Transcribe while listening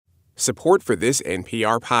Support for this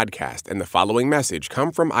NPR podcast and the following message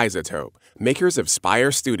come from Isotope, makers of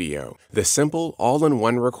Spire Studio, the simple,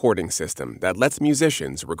 all-in-one recording system that lets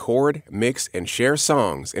musicians record, mix, and share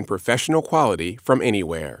songs in professional quality from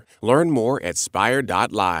anywhere. Learn more at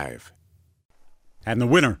spire.live. And the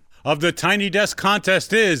winner of the Tiny Desk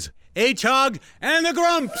contest is H-Hog and the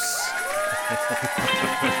Grumps.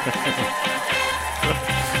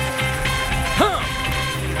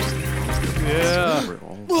 Yeah.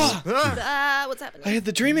 What's happening? I had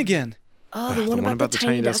the dream again. Oh, the one about the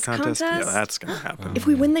Tiny Desk contest? Yeah, that's going to happen. If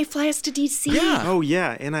we win, they fly us to D.C. Yeah. Oh,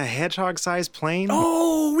 yeah, in a hedgehog-sized plane?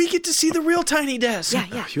 Oh, we get to see the real Tiny Desk.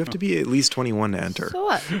 Yeah. You have to be at least 21 to enter. So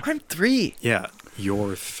what? I'm 3. Yeah,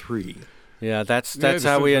 you're 3. Yeah, that's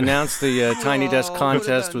how we announced the Tiny Desk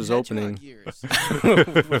contest was opening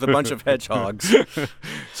with a bunch of hedgehogs.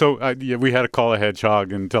 So we had to call a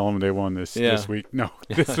hedgehog and tell them they won this week. No,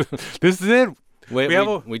 this is it. We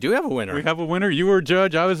do have a winner. We have a winner. You were a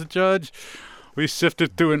judge. I was a judge. We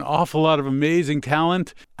sifted through an awful lot of amazing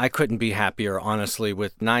talent. I couldn't be happier, honestly,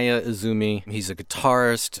 with Naia Izumi. He's a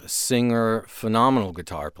guitarist, singer, phenomenal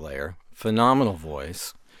guitar player, phenomenal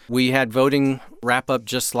voice. We had voting wrap up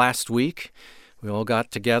just last week. We all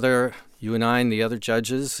got together, you and I and the other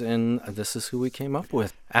judges, and this is who we came up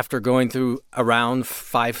with. After going through around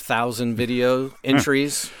 5,000 video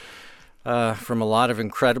entries from a lot of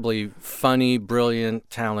incredibly funny, brilliant,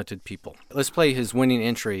 talented people. Let's play his winning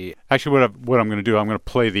entry. Actually, what I'm going to do, I'm going to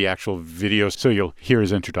play the actual video so you'll hear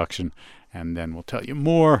his introduction, and then we'll tell you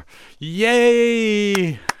more.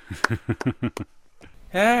 Yay!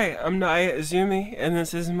 Hey, I'm Naia Izumi, and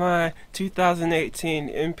this is my 2018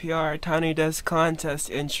 NPR Tiny Desk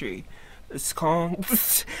Contest entry. This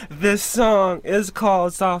song is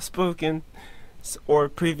called Soft Spoken, or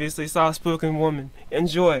previously Soft Spoken Woman.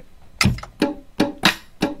 Enjoy.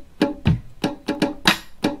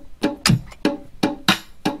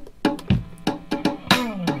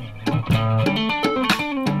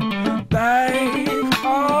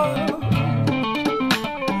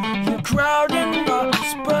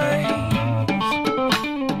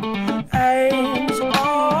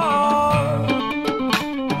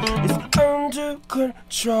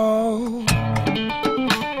 Control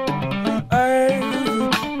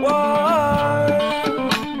everyone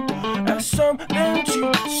has something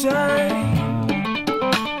to say,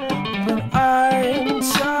 but I'm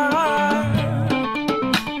tired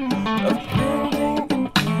of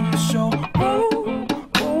thinking in so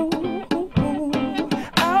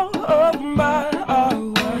out of my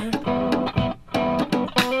way.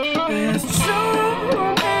 There's too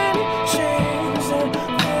many chains in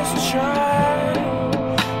this trial.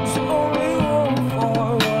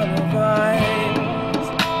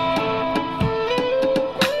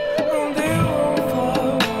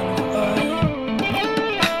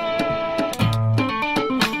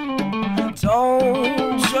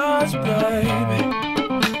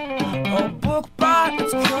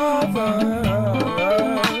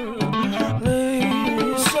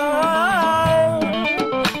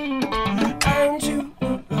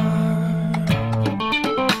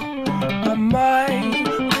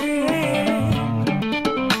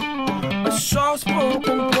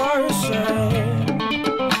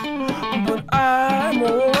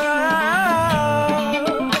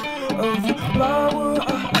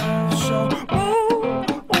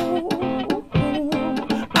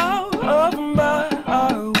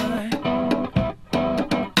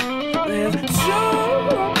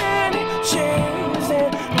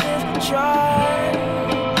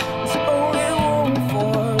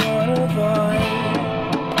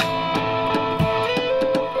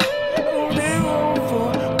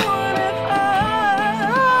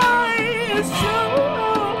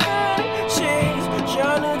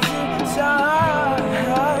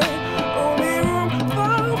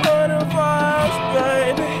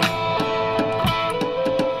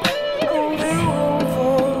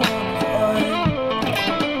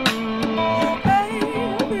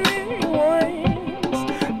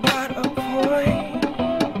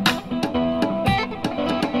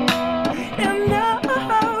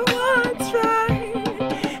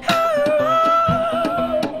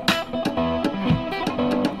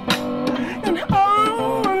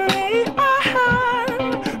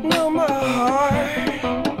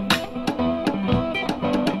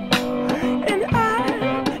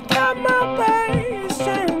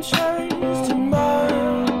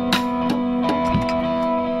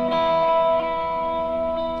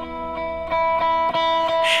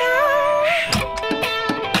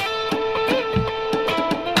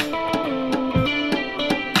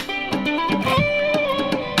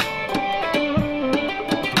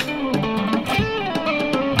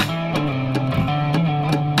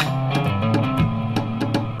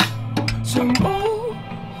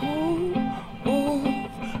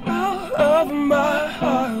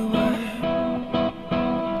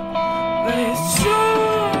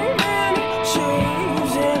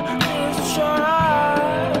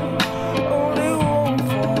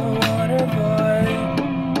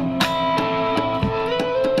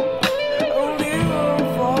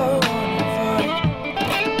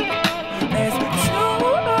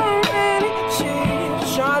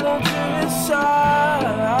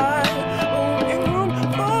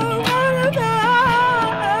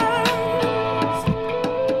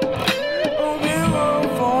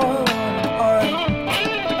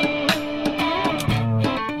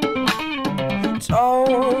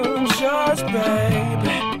 soldiers,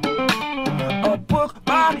 baby. A book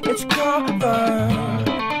by its cover.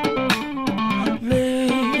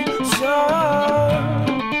 Listen,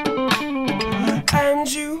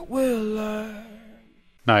 and you will learn.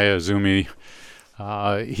 Naya Izumi,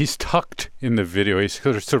 he's tucked in the video. He's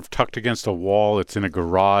sort of tucked against a wall. It's in a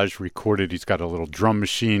garage, recorded. He's got a little drum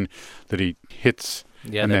machine that he hits.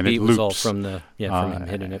 Yeah, and the then beat it was loops. all from him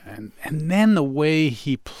hitting it. And then the way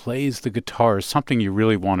he plays the guitar is something you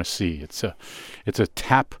really want to see. It's a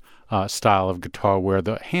tap style of guitar where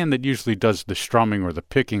the hand that usually does the strumming or the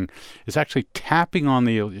picking is actually tapping on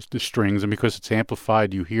the strings, and because it's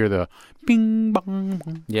amplified, you hear the bing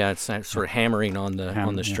bong. Yeah, it's sort of hammering on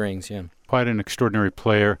the strings. Yeah. Quite an extraordinary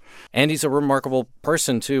player. And he's a remarkable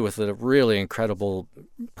person, too, with a really incredible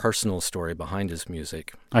personal story behind his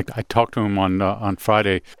music. I talked to him on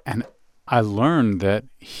Friday, and I learned that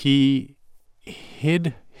he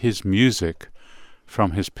hid his music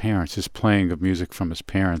from his parents, his playing of music from his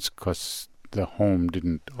parents, because the home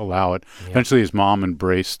didn't allow it. Yeah. Eventually his mom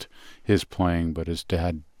embraced his playing, but his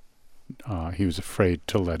dad, he was afraid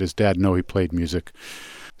to let his dad know he played music.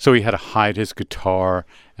 So he had to hide his guitar,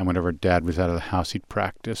 and whenever Dad was out of the house, he'd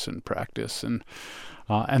practice. And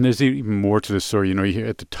there's even more to the story. You hear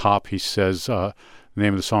at the top, he says, the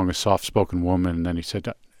name of the song is Soft Spoken Woman, and then he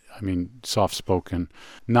said, soft spoken.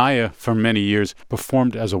 Naya, for many years,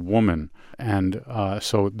 performed as a woman, and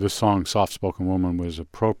so the song Soft Spoken Woman was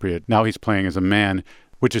appropriate. Now he's playing as a man,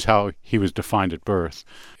 which is how he was defined at birth.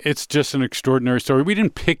 It's just an extraordinary story. We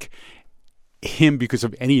didn't pick him because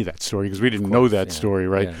of any of that story, because we didn't know that story,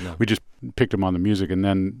 right? Yeah, no. We just picked him on the music, and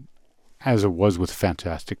then, as it was with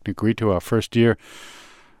Fantastic Negrito, our first year,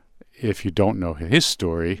 if you don't know his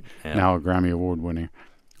story, now a Grammy Award-winning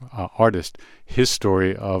artist, his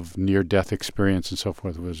story of near-death experience and so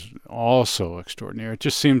forth was also extraordinary. It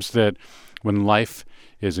just seems that when life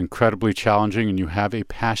is incredibly challenging and you have a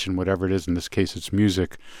passion, whatever it is, in this case it's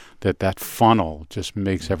music, that funnel just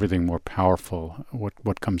makes everything more powerful,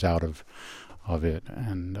 what comes out of it.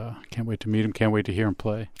 And can't wait to meet him, can't wait to hear him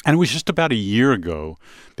play. And it was just about a year ago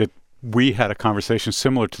that we had a conversation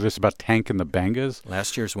similar to this about Tank and the Bangas.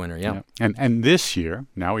 Last year's winner, yeah. And this year,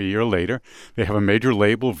 now a year later, they have a major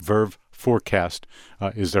label. Verve Forecast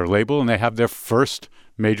is their label, and they have their first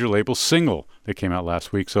major label single that came out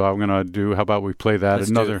last week. So I'm going to do, how about we play that?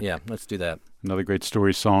 Let's do that. Another great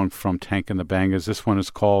story song from Tank and the Bangas. This one is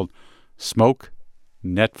called Smoke,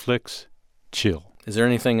 Netflix, Chill. Is there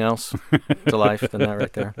anything else to life than that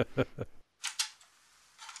right there?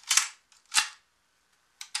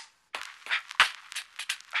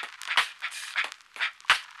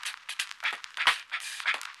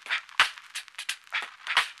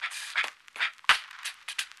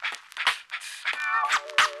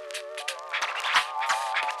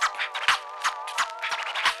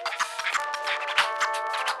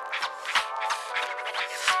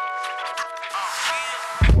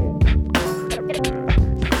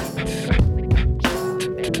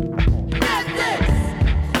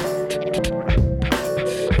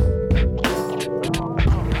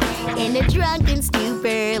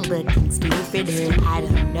 I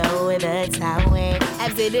don't know where the time went.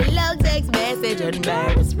 I've seen a long text message and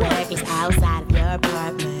embarrassed reckless outside of your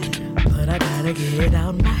apartment. But I gotta get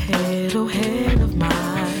out my head, oh head of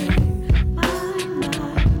mine.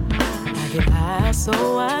 I get high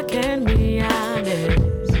so I can be honest.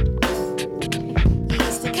 You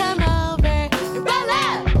used to come over and roll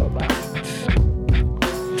up.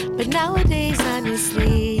 But nowadays,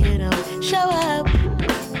 honestly, you don't show up.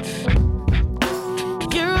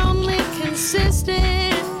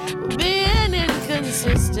 Consistent, being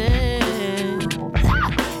inconsistent.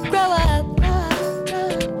 Grow up.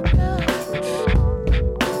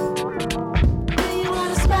 Do you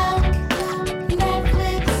wanna smoke?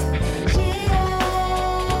 Netflix, chill.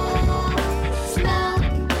 Smoke,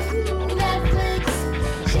 Netflix,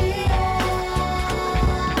 chill.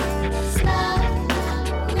 Smoke,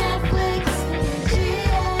 Netflix,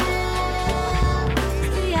 chill.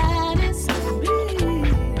 Be honest,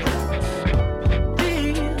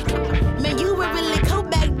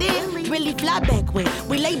 really fly back when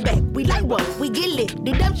we lay back, we like what, we get lit,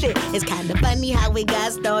 do dumb shit. It's kinda funny how it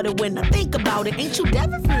got started when I think about it. Ain't you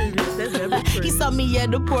never free? He saw me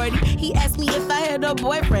at the party, he asked me if I had a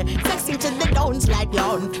boyfriend. Texting to the don'ts like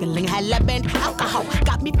y'all, I'm feeling hella bent. Alcohol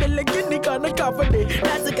got me feeling kinda confident.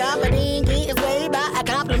 That's a confident, get his way by a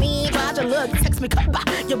compliment. Try to look, text me, come by,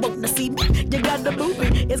 you wanna see me? You got the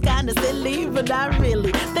movie, it's kinda silly, but not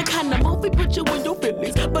really. The kind of movie put you in your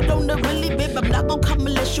feelings, but don't really, babe, I'm not gonna come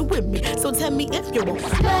unless you with me. So tell me if you want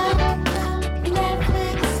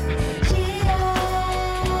Netflix, chill.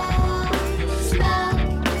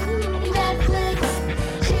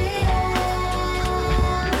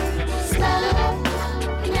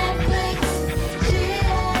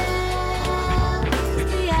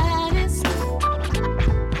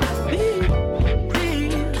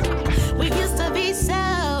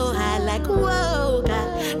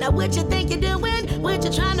 what you think you're doing, what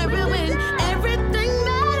you're trying to ruin. Everything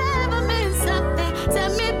that ever meant something.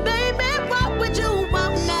 Tell me, baby, what would you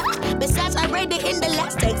want now? Besides, I read it in the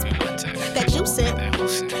last text that you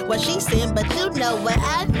sent. Well, she sent, but you know what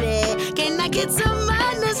I read. Can I get some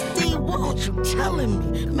honesty? Won't you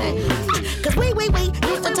telling me, man? Cause we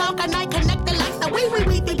used to talk all night, connected like the we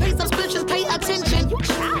pay subscriptions, pay attention.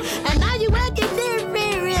 And now you acting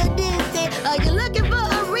real distant. Are you looking for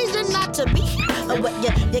a reason not to be? Or what,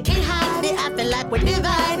 you can't hide it. I feel like we're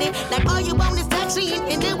divided. Like all you want is section,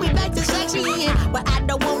 and then we back to section. But I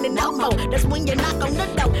don't want it no more. That's when you knock on the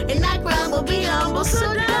door, and I grumble, be humble,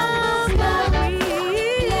 so don't worry.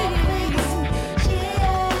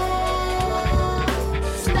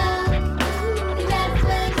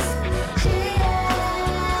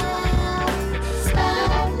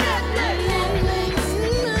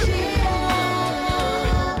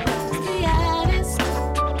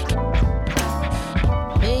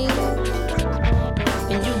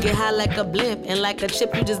 Get high like a blimp and like a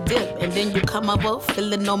chip you just dip, and then you come up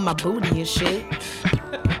feeling on my booty and shit.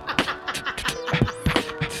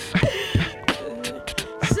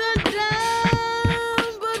 So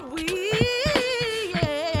dumb, but we,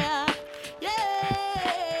 yeah.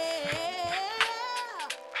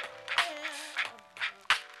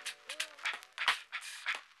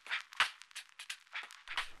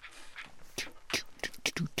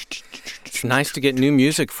 It's nice to get new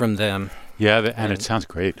music from them. Yeah, and it sounds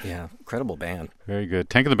great. Yeah, incredible band. Very good.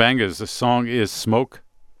 Tank of the Bangas. The song is Smoke,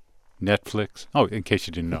 Netflix. Oh, in case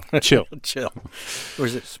you didn't know. Chill. Chill.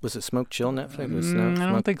 Was it Smoke, Chill, Netflix? I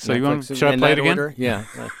don't think so. Netflix, Should I play it again? Order? Yeah.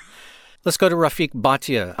 Let's go to Rafik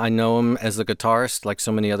Bhatia. I know him as the guitarist, like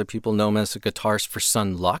so many other people know him as a guitarist for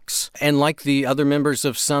Sun Lux. And like the other members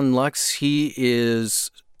of Sun Lux, he is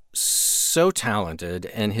so talented,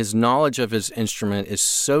 and his knowledge of his instrument is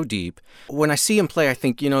so deep. When I see him play, I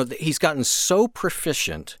think, he's gotten so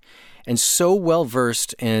proficient and so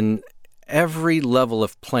well-versed in every level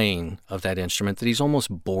of playing of that instrument that he's almost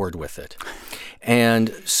bored with it.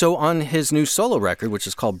 And so on his new solo record, which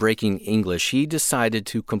is called Breaking English, he decided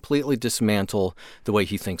to completely dismantle the way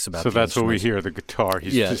he thinks about the that's what we instrument. hear, the guitar.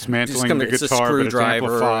 He's Yeah, dismantling the it's a guitar, but it's screwdriver,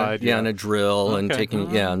 amplified. and a drill, and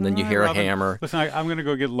taking, and then you hear a hammer. Listen, I'm going to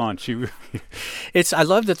go get lunch. I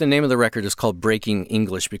love that the name of the record is called Breaking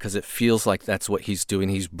English because it feels like that's what he's doing.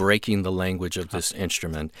 He's breaking the language of this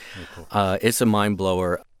instrument. Cool. It's a mind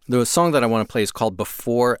blower. The song that I want to play is called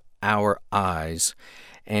Before Our Eyes.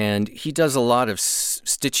 And he does a lot of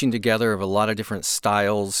stitching together of a lot of different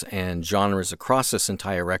styles and genres across this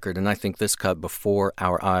entire record. And I think this cut, Before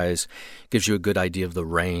Our Eyes, gives you a good idea of the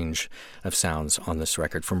range of sounds on this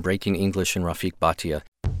record from Breaking English and Rafik Bhatia.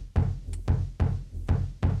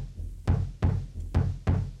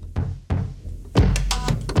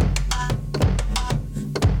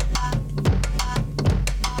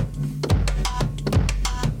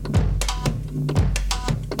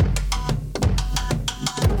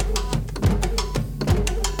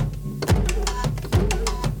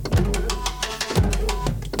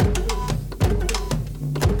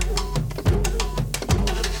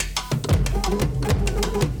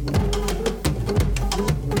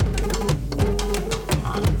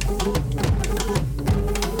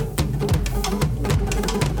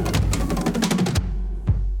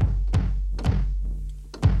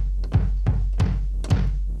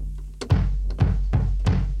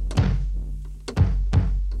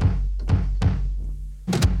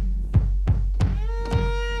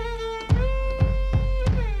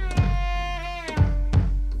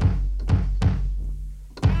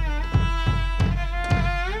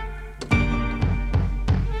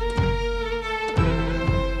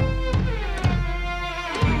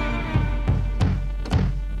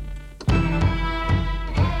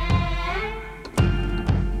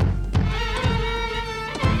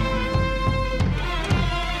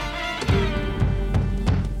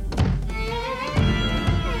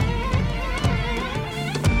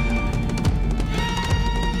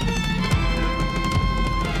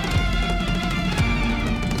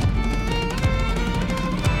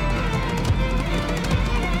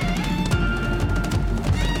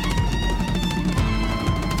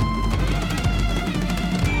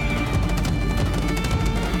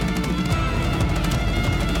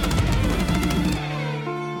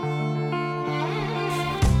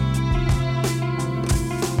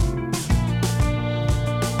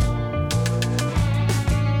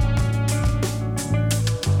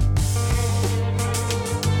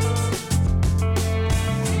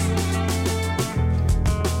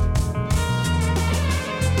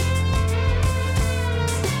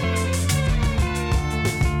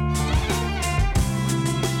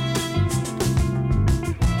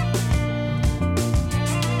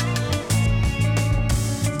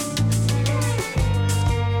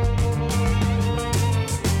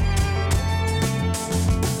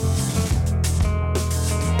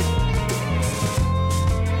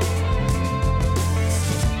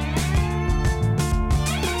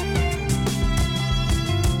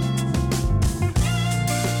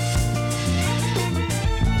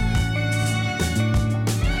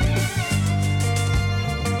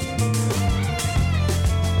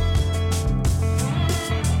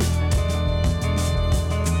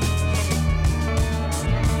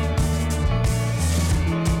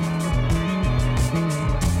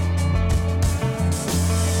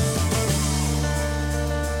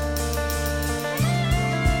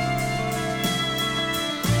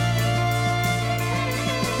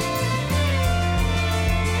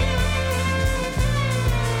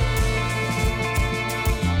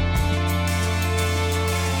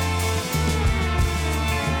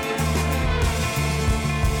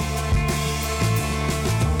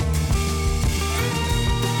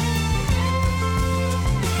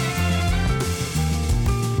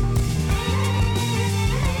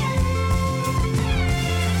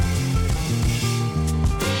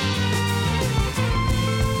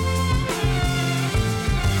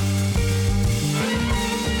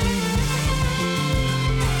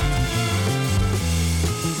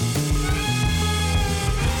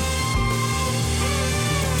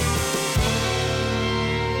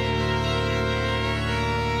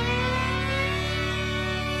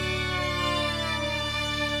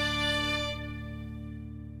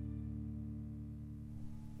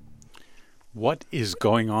 What is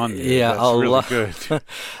going on there? Yeah, That's really good.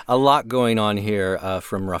 A lot going on here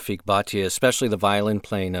from Rafiq Bhatia, especially the violin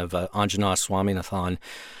playing of Anjana Swaminathan,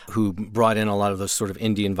 who brought in a lot of those sort of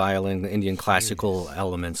Indian violin, Indian classical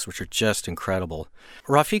elements, which are just incredible.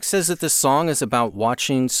 Rafiq says that this song is about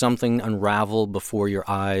watching something unravel before your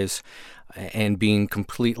eyes and being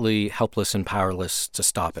completely helpless and powerless to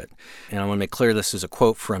stop it. And I want to make clear this is a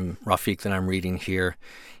quote from Rafiq that I'm reading here.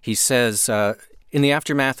 He says, in the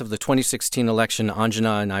aftermath of the 2016 election,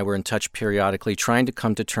 Anjana and I were in touch periodically, trying to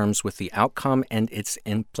come to terms with the outcome and its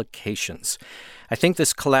implications. I think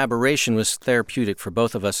this collaboration was therapeutic for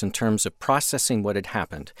both of us in terms of processing what had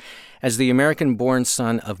happened. As the American-born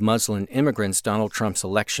son of Muslim immigrants, Donald Trump's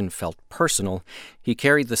election felt personal. He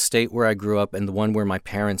carried the state where I grew up and the one where my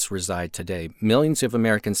parents reside today. Millions of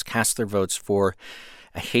Americans cast their votes for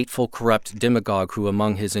a hateful, corrupt demagogue who,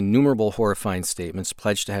 among his innumerable horrifying statements,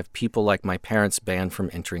 pledged to have people like my parents banned from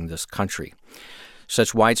entering this country.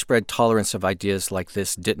 Such widespread tolerance of ideas like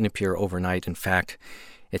this didn't appear overnight. In fact,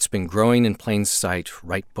 it's been growing in plain sight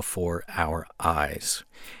right before our eyes.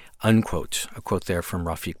 Unquote. A quote there from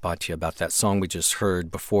Rafiq Bhatia about that song we just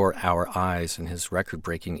heard, Before Our Eyes, in his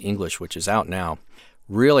record-breaking English, which is out now.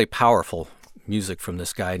 Really powerful music from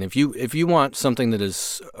this guy. And if you want something that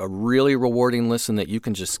is a really rewarding listen that you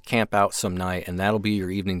can just camp out some night and that'll be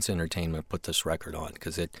your evening's entertainment, put this record on,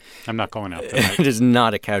 because I'm not going out tonight. It is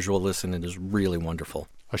not a casual listen. It is really wonderful.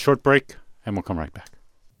 A short break, and we'll come right back.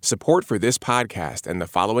 Support for this podcast and the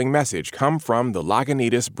following message come from the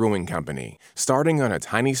Lagunitas Brewing Company, starting on a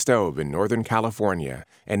tiny stove in Northern California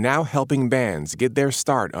and now helping bands get their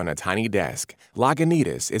start on a tiny desk.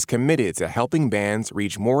 Lagunitas is committed to helping bands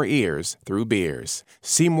reach more ears through beers.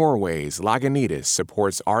 See more ways Lagunitas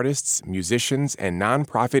supports artists, musicians, and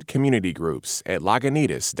nonprofit community groups at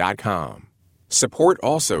Lagunitas.com. Support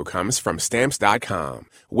also comes from Stamps.com.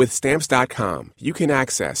 With Stamps.com, you can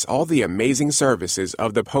access all the amazing services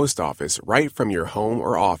of the post office right from your home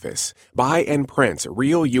or office. Buy and print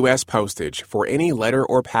real U.S. postage for any letter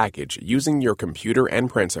or package using your computer and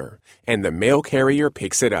printer, and the mail carrier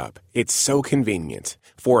picks it up. It's so convenient.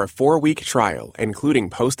 For a 4-week trial, including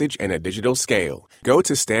postage and a digital scale, go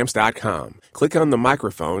to Stamps.com, click on the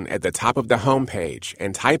microphone at the top of the homepage,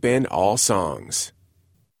 and type in all songs.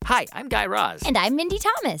 Hi, I'm Guy Raz. And I'm Mindy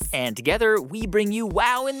Thomas. And together, we bring you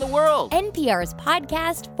Wow in the World, NPR's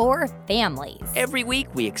podcast for families. Every week,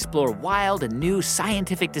 we explore wild and new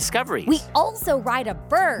scientific discoveries. We also ride a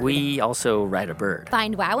bird.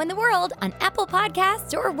 Find Wow in the World on Apple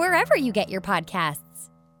Podcasts or wherever you get your podcasts.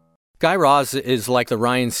 Guy Raz is like the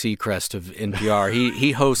Ryan Seacrest of NPR.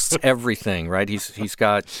 He hosts everything, right? He's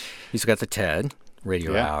got the TED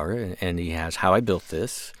Radio Hour, and he has How I Built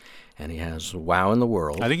This. And he has Wow in the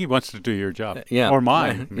World. I think he wants to do your job. Yeah. Or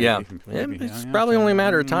mine. Maybe. It's probably only a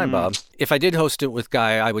matter of time, Bob. If I did host it with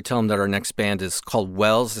Guy, I would tell him that our next band is called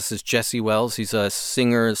Wells. This is Jesse Wells. He's a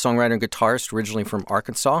singer, songwriter, and guitarist originally from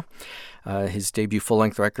Arkansas. His debut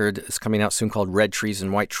full-length record is coming out soon called Red Trees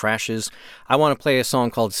and White Trashes. I want to play a song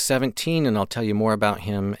called 17, and I'll tell you more about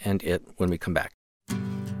him and it when we come back.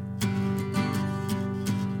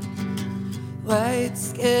 White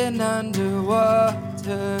skin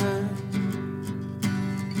underwater.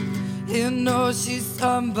 You know she's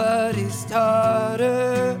somebody's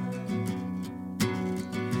daughter.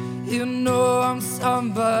 You know I'm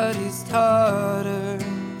somebody's daughter.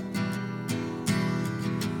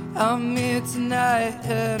 I'm here tonight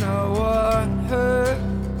and I want her.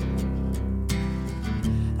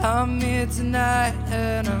 I'm here tonight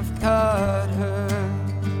and I've got her.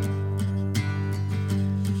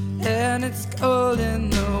 And it's cold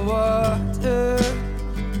in the water.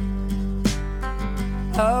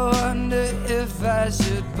 I wonder if I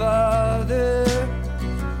should bother.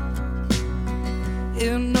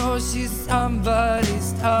 You know she's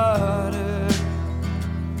somebody's daughter.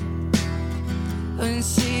 When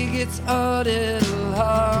she gets old it'll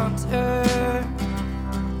haunt her.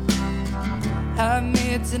 I'm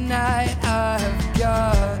here tonight, I've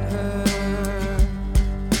got her.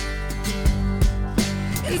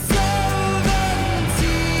 And 17,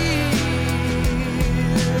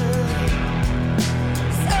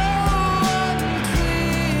 so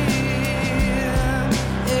unclear,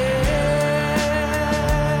 yeah.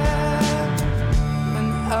 When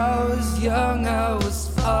I was young, I was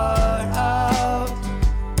far out.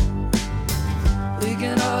 We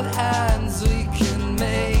can hold hands, we can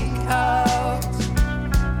make out.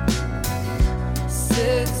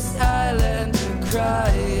 Sit silent or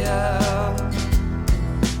cry out.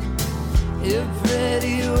 You're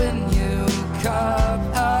pretty when you cop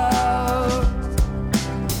out.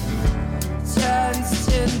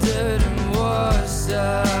 Transgendered and washed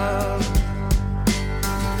out.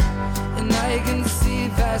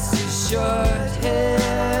 short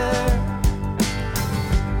hair,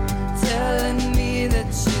 telling me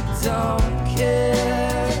that you don't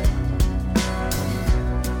care.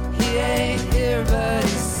 He ain't here but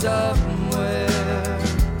he's somewhere.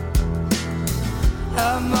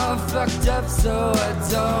 I'm all fucked up so I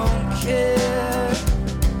don't care.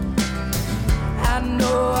 I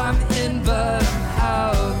know I'm in but I'm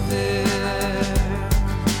out there.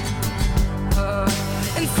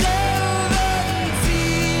 And 17,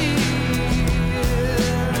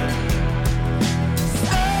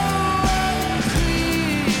 so unclean.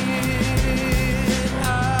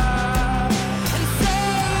 And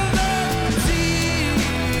 17,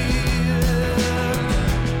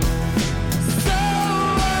 so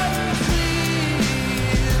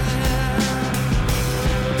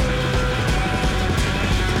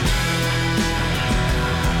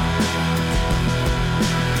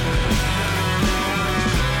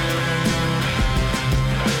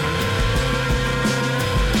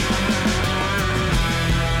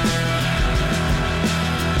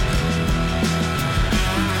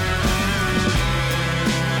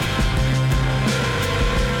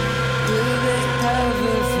will they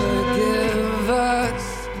ever forgive us?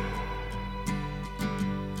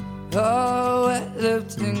 Oh,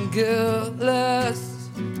 wet-lipped and guiltless,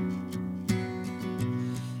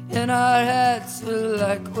 and our heads were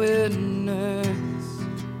like winners.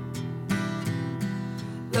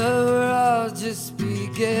 Though we're all just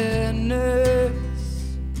beginners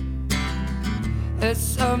at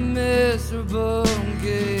some miserable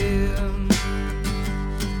game.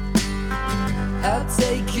 I'll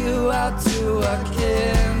take you out to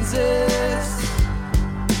Arkansas,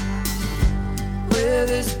 where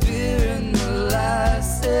there's beer and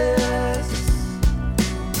molasses.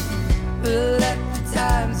 We'll let the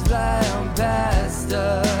times fly on past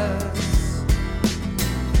us.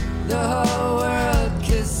 The whole world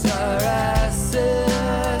kiss our asses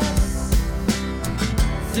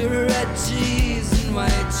through red cheese and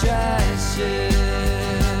white trashes.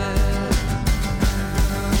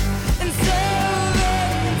 And 17,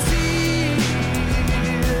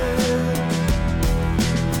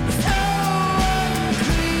 so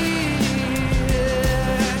unclear.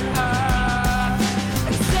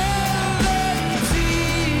 And 17,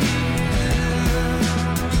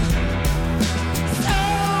 so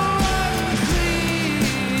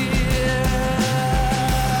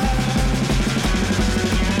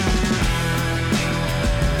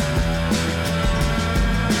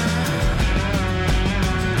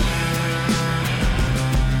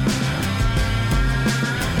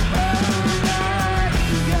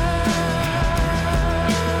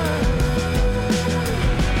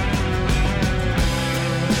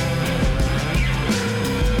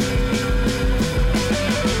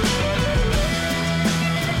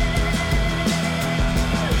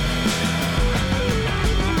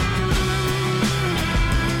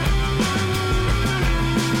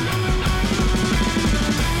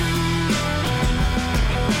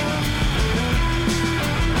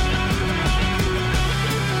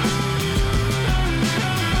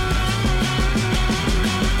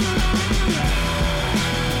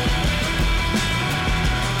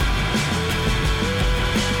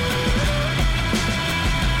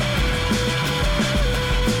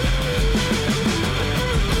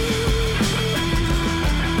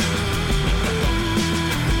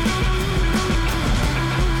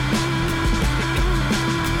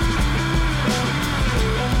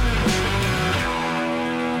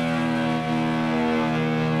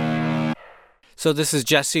So this is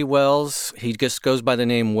Jesse Wells. He just goes by the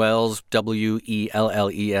name Wells,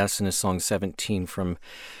 Wells, in his song 17 from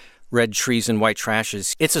Red Trees and White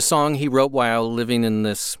Trashes. It's a song he wrote while living in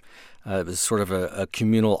this it was sort of a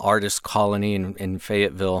communal artist colony in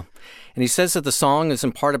Fayetteville. And he says that the song is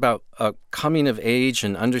in part about coming of age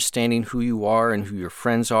and understanding who you are and who your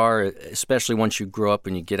friends are, especially once you grow up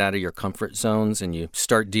and you get out of your comfort zones and you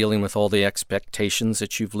start dealing with all the expectations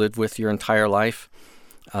that you've lived with your entire life.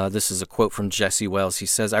 This is a quote from Jesse Wells. He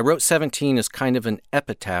says, "I wrote 17 as kind of an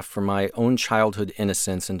epitaph for my own childhood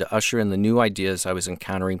innocence and to usher in the new ideas I was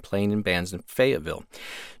encountering playing in bands in Fayetteville.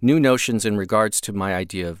 New notions in regards to my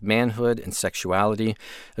idea of manhood and sexuality.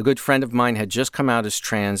 A good friend of mine had just come out as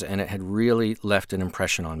trans and it had really left an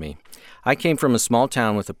impression on me. I came from a small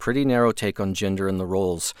town with a pretty narrow take on gender and the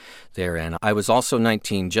roles therein. I was also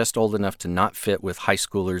 19, just old enough to not fit with high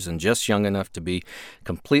schoolers and just young enough to be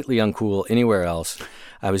completely uncool anywhere else.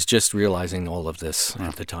 I was just realizing all of this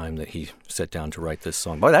at the time that he sat down to write this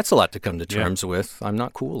song. Boy, that's a lot to come to terms with. I'm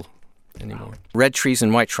not cool anymore." Red Trees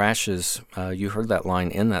and White Trashes, you heard that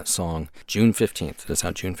line in that song, June 15th. That's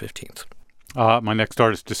out June 15th. My next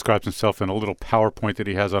artist describes himself in a little PowerPoint that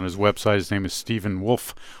he has on his website. His name is Stephen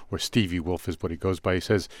Wolf, or Stevie Wolf is what he goes by. He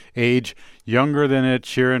says, age, younger than Ed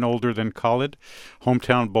Sheeran, older than Khalid.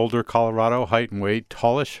 Hometown, Boulder, Colorado. Height and weight,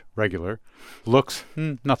 tallish, regular. Looks,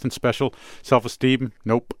 nothing special. Self-esteem,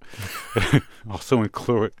 nope. Also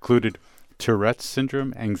included Tourette's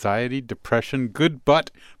syndrome, anxiety, depression, good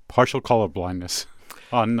butt, partial colorblindness.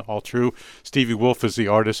 All true. Stevie Wolf is the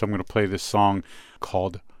artist. I'm going to play this song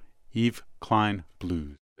called Eve Klein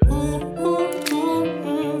Blues.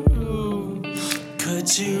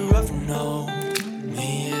 Could you have known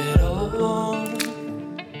me at all?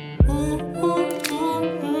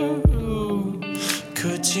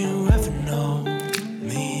 Could you have known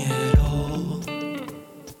me at all?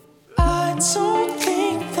 I don't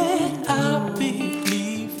think that I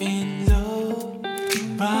believe in love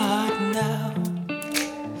right now.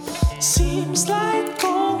 Seems like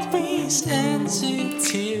always ends in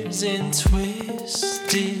tears and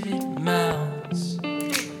twisted mouths.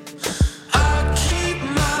 I keep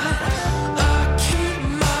mine.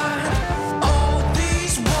 All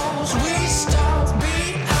these walls we stopped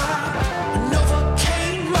behind. An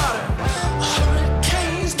overcame water,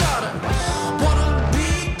 hurricane's daughter. Wanna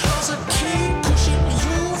be closer, keep pushing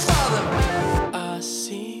you farther. I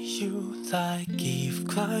see you like Eve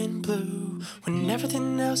Klein blue, when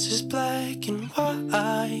everything else is black and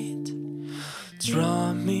white.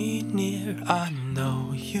 Draw me near, I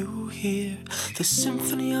know you hear the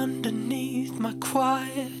symphony underneath my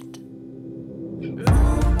quiet.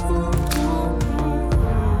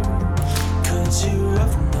 Could you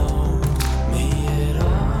have known me at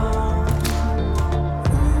all?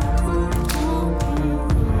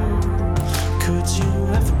 Could you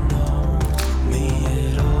have known me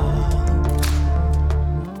at all?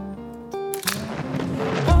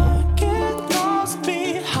 I get lost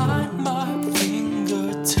behind my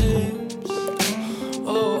fingertips.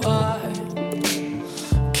 Oh, I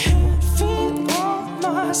can't fit all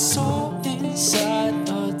my soul inside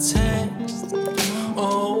a text.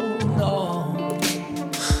 Oh no.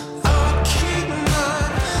 I keep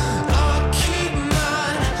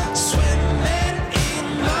mine, swimming in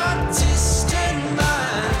my distant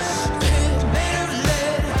mind. Pit made of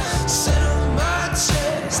lead, set on my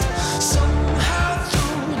chest. Somehow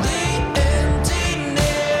through the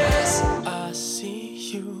emptiness, I see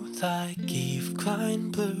you like Eve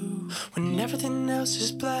Klein blue, when everything else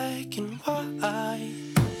is black and white.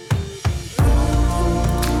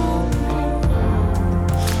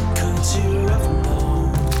 Could you have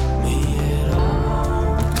known me at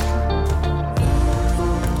all?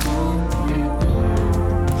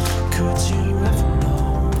 Could you have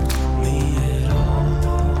known me at all?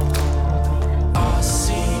 I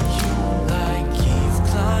see you like Eve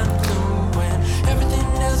Klein blue, when everything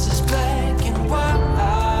else is black and white.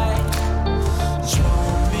 Draw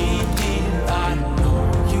me near, I know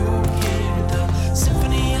you hear the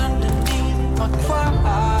symphony underneath my quiet.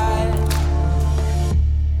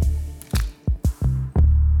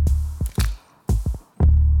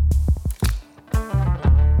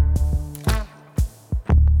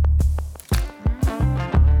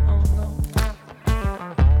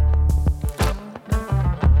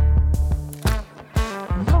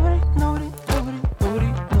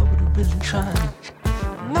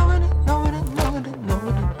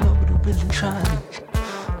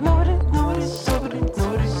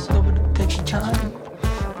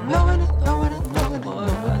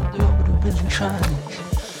 I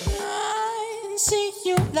see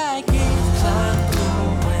you like Eve Klein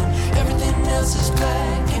blue, when everything else is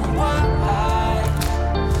black and white.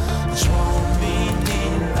 Draw me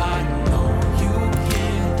near, I know you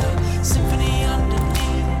hear the symphony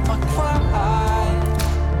underneath my quiet.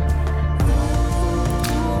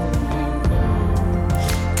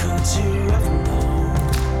 Could you have known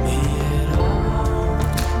me at all?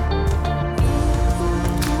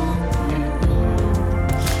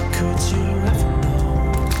 Could you have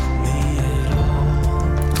known me at all?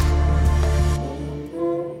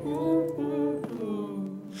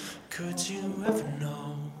 Could you have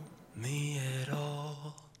known me at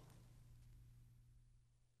all?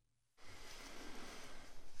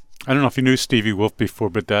 I don't know if you knew Stevie Wolf before,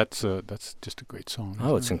 but that's just a great song.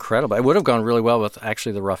 Oh, it's incredible. It would have gone really well with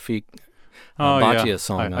actually the Rafiq Bhatia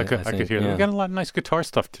song. I could hear that. Yeah. We got a lot of nice guitar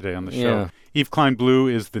stuff today on the show. Yeah. Eve Klein Blue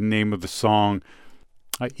is the name of the song.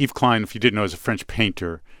 Eve Klein, if you didn't know, is a French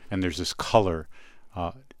painter, and there's this color.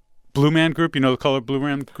 Blue Man Group, you know the color Blue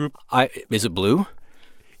Man Group? Is it blue?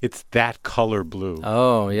 It's that color blue.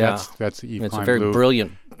 Oh, yeah. That's Eve Klein Blue. It's a very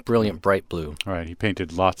brilliant, bright blue. All right. He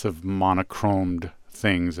painted lots of monochrome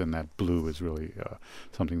things, and that blue is really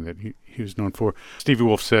something that he was known for. Stevie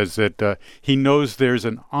Wolf says that he knows there's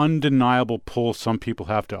an undeniable pull some people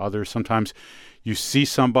have to others. Sometimes you see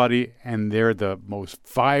somebody and they're the most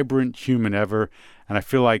vibrant human ever, and I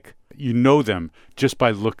feel like you know them just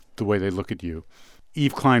by the way they look at you.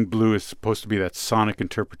 Yves Klein Blue is supposed to be that sonic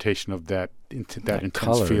interpretation of that intense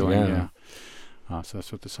color, feeling. Yeah. So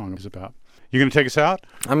that's what the song is about. You going to take us out?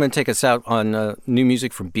 I'm going to take us out on new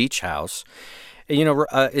music from Beach House. You know,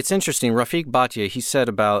 it's interesting. Rafik Bhatia, he said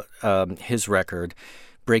about his record,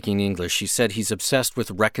 Breaking English, he said he's obsessed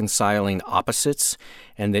with reconciling opposites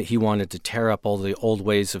and that he wanted to tear up all the old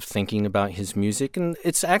ways of thinking about his music. And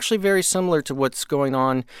it's actually very similar to what's going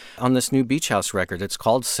on this new Beach House record. It's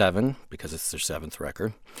called Seven because it's their seventh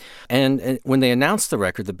record. And when they announced the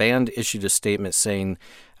record, the band issued a statement saying,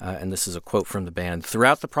 and this is a quote from the band,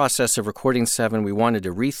 "Throughout the process of recording Seven, we wanted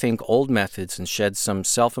to rethink old methods and shed some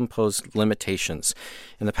self-imposed limitations.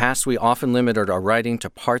 In the past, we often limited our writing to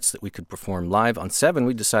parts that we could perform live. On Seven,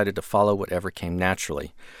 we decided to follow whatever came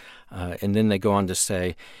naturally." And then they go on to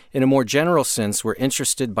say, "In a more general sense, we're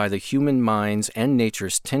interested by the human mind's and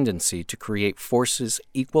nature's tendency to create forces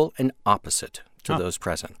equal and opposite to those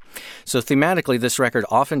present." So thematically, this record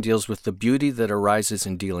often deals with the beauty that arises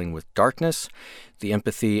in dealing with darkness, the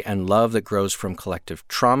empathy and love that grows from collective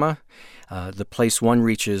trauma, the place one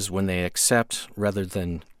reaches when they accept rather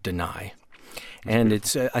than deny. And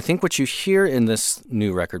it's, I think what you hear in this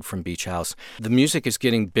new record from Beach House, the music is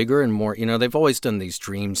getting bigger and more, they've always done these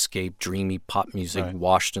dreamscape, dreamy pop music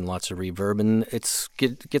washed in lots of reverb, and it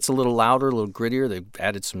gets a little louder, a little grittier. They've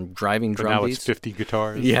added some driving drum now beats. it's 50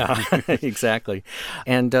 guitars. Yeah, exactly.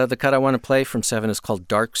 And the cut I want to play from Seven is called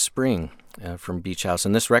Dark Spring from Beach House,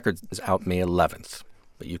 and this record is out May 11th.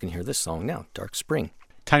 But you can hear this song now, Dark Spring.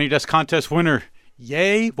 Tiny Desk Contest winner.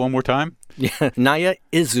 Yay! One more time. Yeah, Naya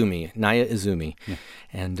Izumi. Yeah.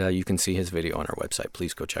 And you can see his video on our website.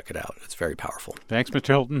 Please go check it out. It's very powerful. Thanks, Mr.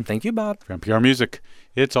 Hilton. Thank you, Bob. For NPR Music,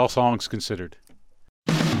 it's All Songs Considered.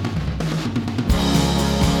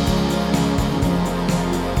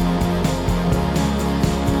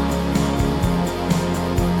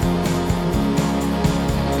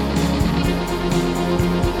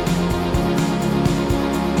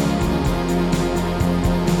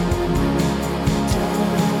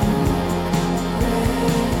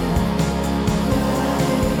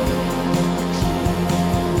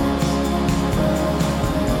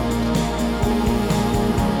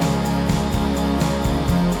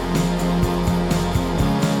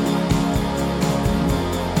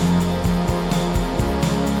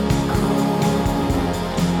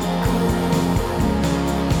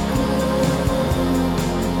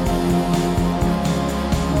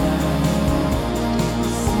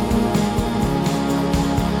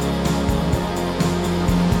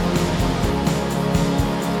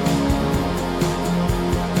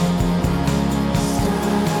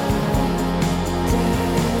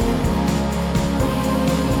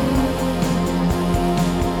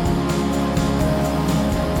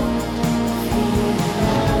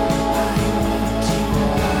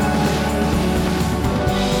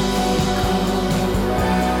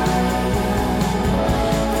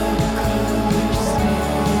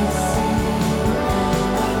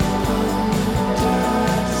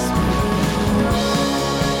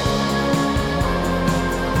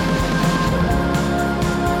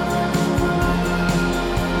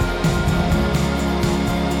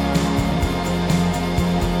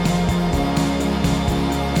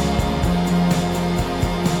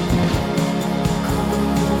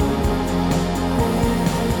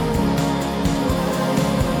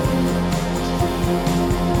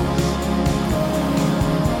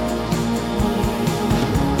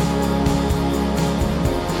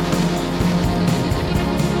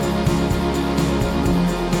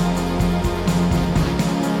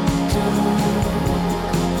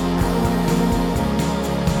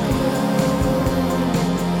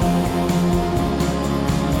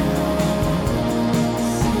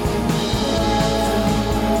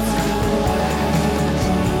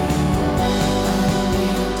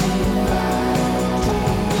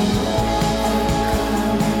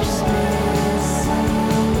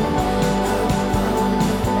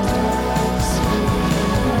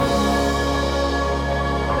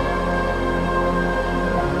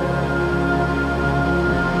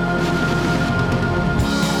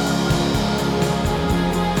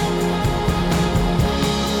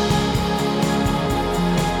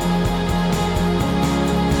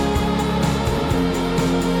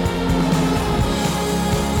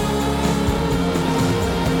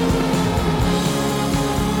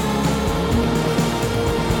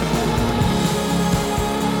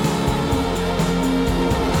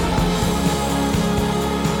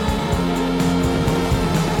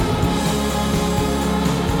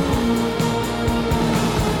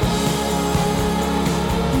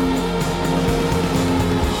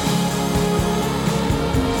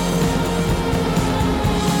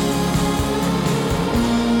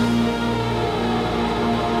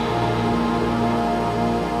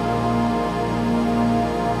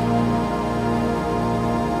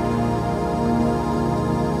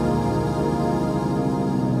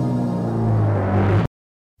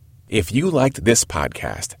 If you liked this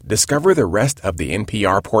podcast, discover the rest of the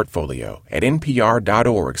NPR portfolio at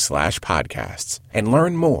npr.org/podcasts and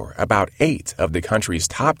learn more about 8 of the country's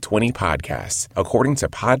top 20 podcasts according to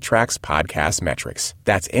Podtrac's podcast metrics.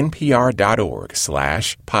 That's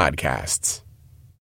npr.org/podcasts.